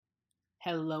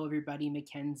Hello, everybody.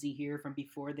 Mackenzie here from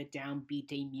Before the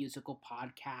Downbeat, a musical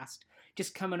podcast.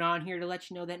 Just coming on here to let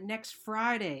you know that next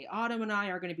Friday, Autumn and I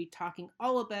are going to be talking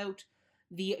all about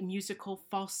the musical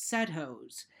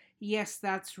Falsettos. Yes,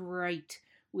 that's right.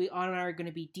 Autumn and I are going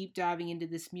to be deep diving into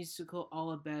this musical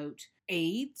all about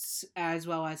AIDS, as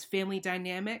well as family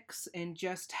dynamics, and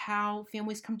just how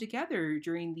families come together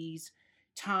during these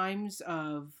times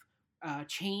of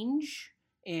change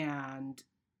and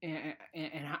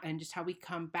just how we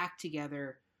come back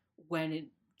together when it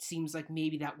seems like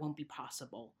maybe that won't be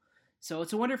possible. So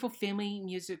it's a wonderful family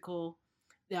musical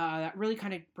that really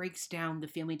kind of breaks down the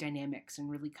family dynamics and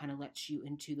really kind of lets you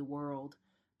into the world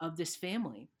of this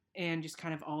family and just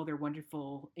kind of all their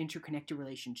wonderful interconnected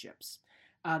relationships.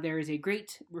 There is a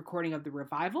great recording of the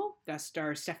revival that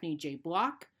stars Stephanie J.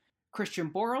 Block, Christian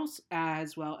Borles,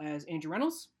 as well as Andrew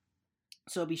Reynolds.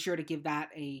 So be sure to give that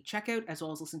a check out, as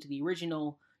well as listen to the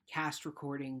original cast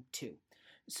recording too.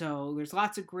 So there's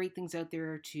lots of great things out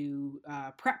there to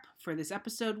prep for this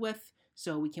episode with.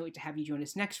 So we can't wait to have you join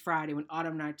us next Friday when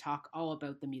Autumn and I talk all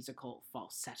about the musical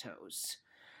Falsettos.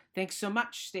 Thanks so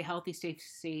much. Stay healthy, stay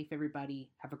safe, everybody.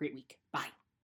 Have a great week. Bye.